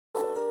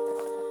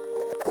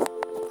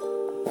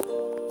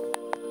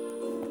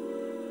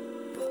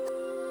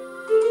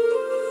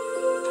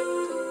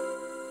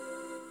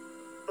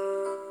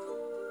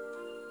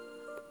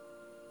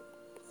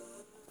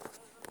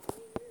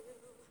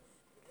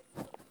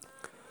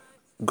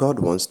God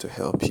wants to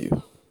help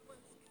you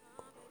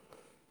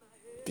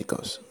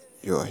because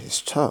you are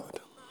his child.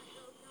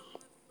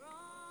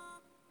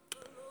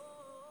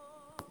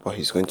 But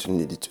he's going to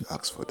need you to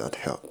ask for that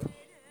help.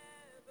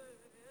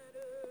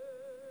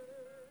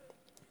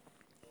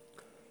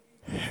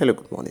 Hello,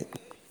 good morning.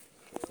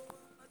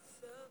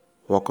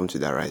 Welcome to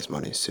the Rise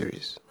Morning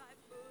series.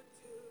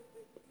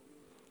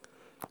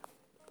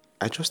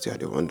 I trust you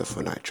had a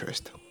wonderful night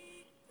rest.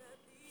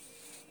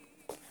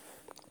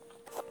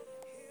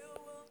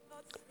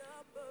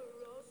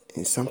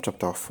 In Psalm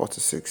chapter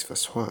 46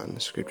 verse 1,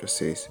 scripture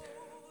says,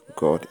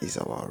 God is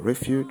our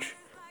refuge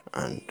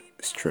and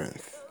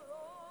strength,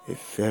 a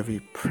very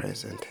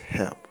present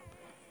help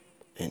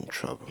in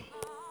trouble.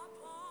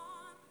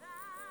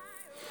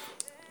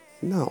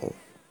 Now,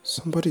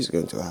 somebody is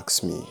going to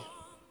ask me,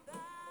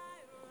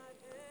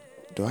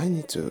 do I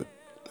need to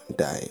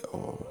die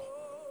or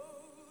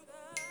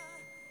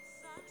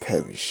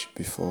perish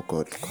before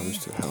God comes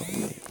to help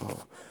me? Or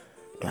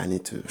do I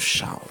need to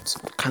shout?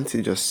 Can't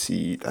he just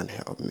see it and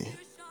help me?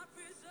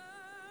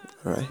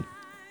 Alright?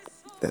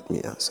 Let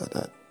me answer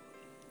that.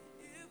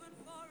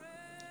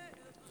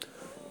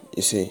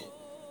 You see,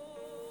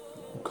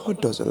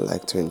 God doesn't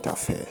like to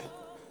interfere.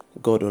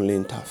 God only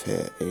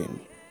interferes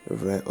in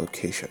rare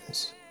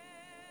occasions.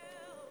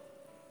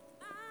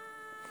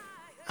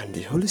 And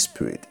the Holy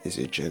Spirit is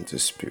a gentle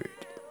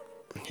spirit.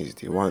 He's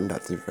the one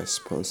that is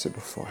responsible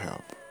for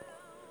help.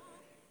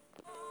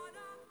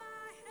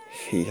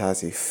 He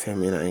has a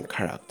feminine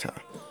character,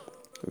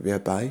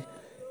 whereby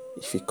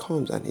if he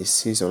comes and he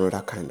sees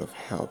another kind of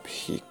help,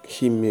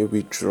 he may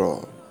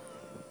withdraw.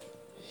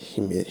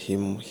 He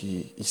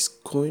is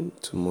going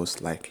to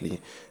most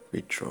likely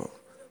withdraw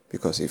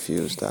because he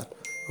feels that,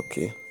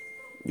 okay,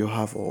 you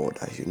have all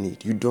that you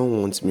need. You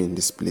don't want me in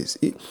this place.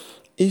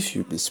 If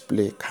you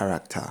display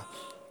character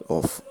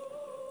of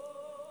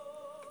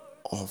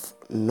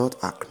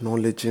not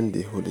acknowledging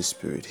the Holy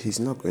Spirit, he's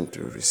not going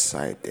to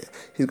reside there.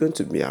 He's going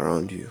to be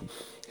around you.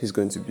 He's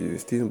going to be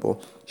with you,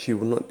 but you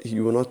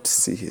will not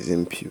see his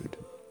impute.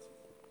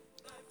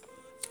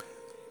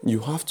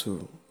 You have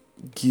to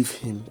give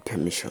him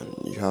permission.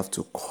 You have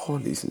to call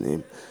his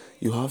name.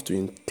 You have to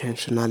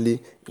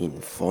intentionally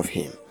involve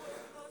him.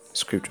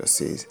 Scripture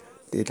says,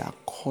 they that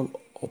call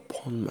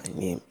upon my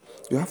name.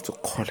 You have to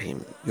call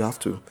him. He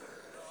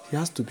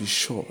has to be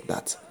sure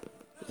that,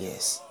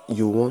 yes,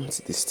 you want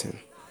this thing.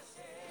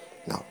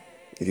 Now,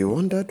 if you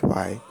wondered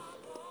why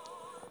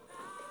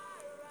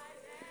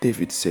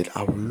David said,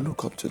 I will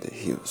look up to the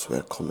hills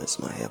where cometh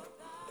my help.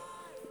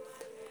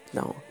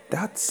 Now,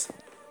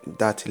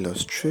 that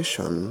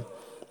illustration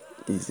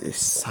is a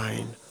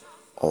sign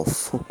of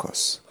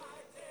focus.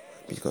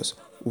 Because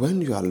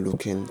when you are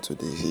looking to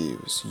the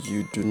hills,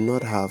 you do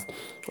not have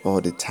all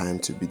the time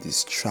to be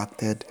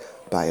distracted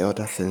by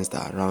other things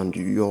that are around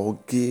you. Your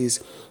gaze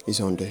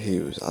is on the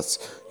hills. As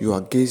you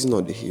are gazing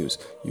on the hills,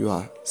 you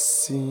are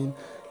seeing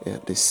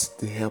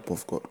the help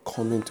of God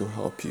coming to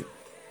help you.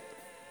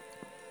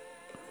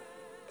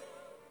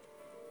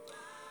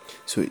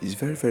 So it's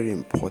very, very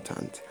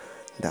important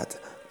that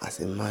as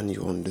a man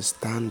you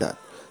understand that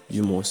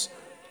you must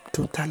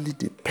totally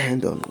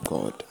depend on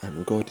God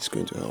and God is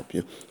going to help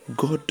you.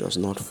 God does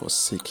not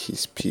forsake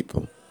his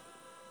people.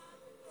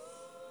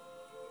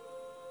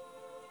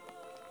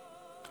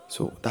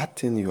 So that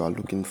thing you are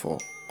looking for,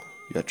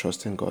 you are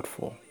trusting God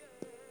for,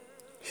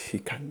 he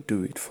can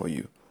do it for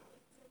you.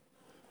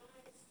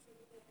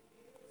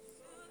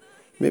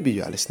 Maybe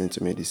you are listening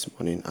to me this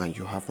morning and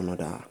you have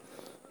another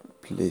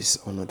place,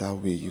 another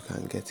way you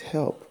can get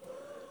help.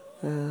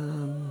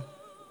 You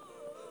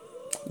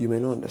may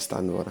not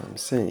understand what I'm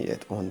saying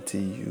yet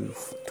until you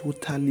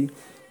totally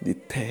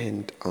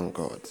depend on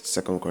God.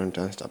 2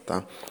 Corinthians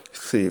chapter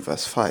 3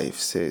 verse 5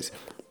 says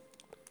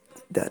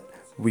that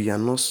we are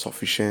not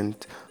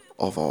sufficient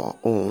of our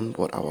own,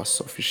 but our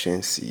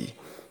sufficiency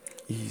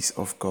is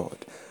of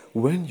God.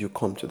 When you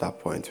come to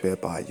that point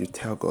whereby you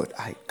tell God,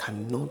 I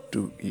cannot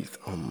do it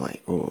on my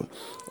own,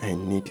 I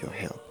need your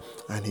help.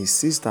 And he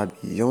sees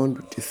that beyond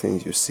the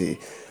things you say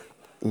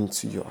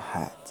into your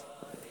heart,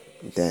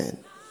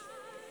 then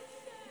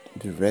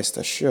be rest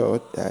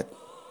assured that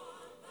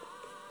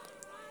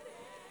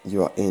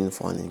you are in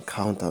for an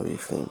encounter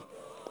with him.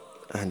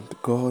 And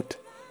God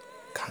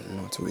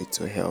cannot wait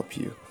to help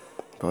you,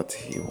 but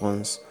he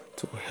wants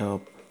to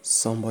help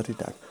somebody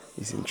that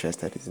is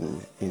interested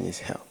in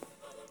his help.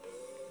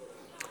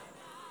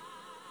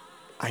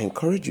 I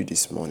encourage you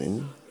this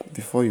morning,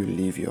 before you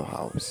leave your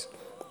house,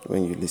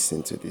 when you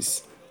listen to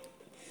this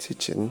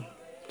teaching,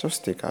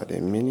 just take out a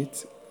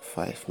minute,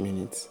 5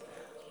 minutes,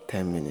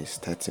 10 minutes,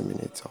 30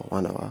 minutes, or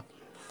 1 hour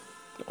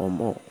or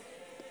more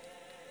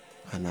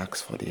and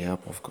ask for the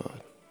help of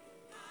God.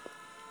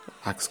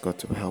 Ask God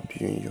to help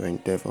you in your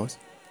endeavors.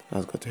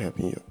 Ask God to help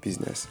you in your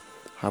business.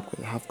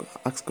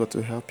 Ask God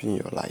to help you in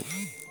your life.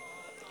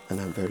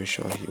 And I'm very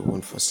sure he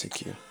won't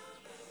forsake you.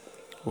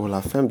 We will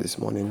affirm this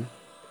morning,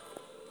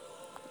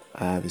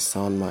 I have a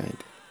sound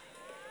mind.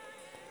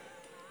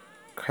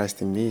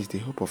 Christ in me is the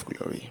hope of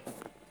glory.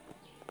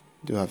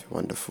 Do have a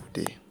wonderful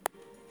day.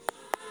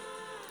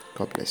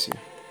 God bless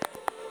you.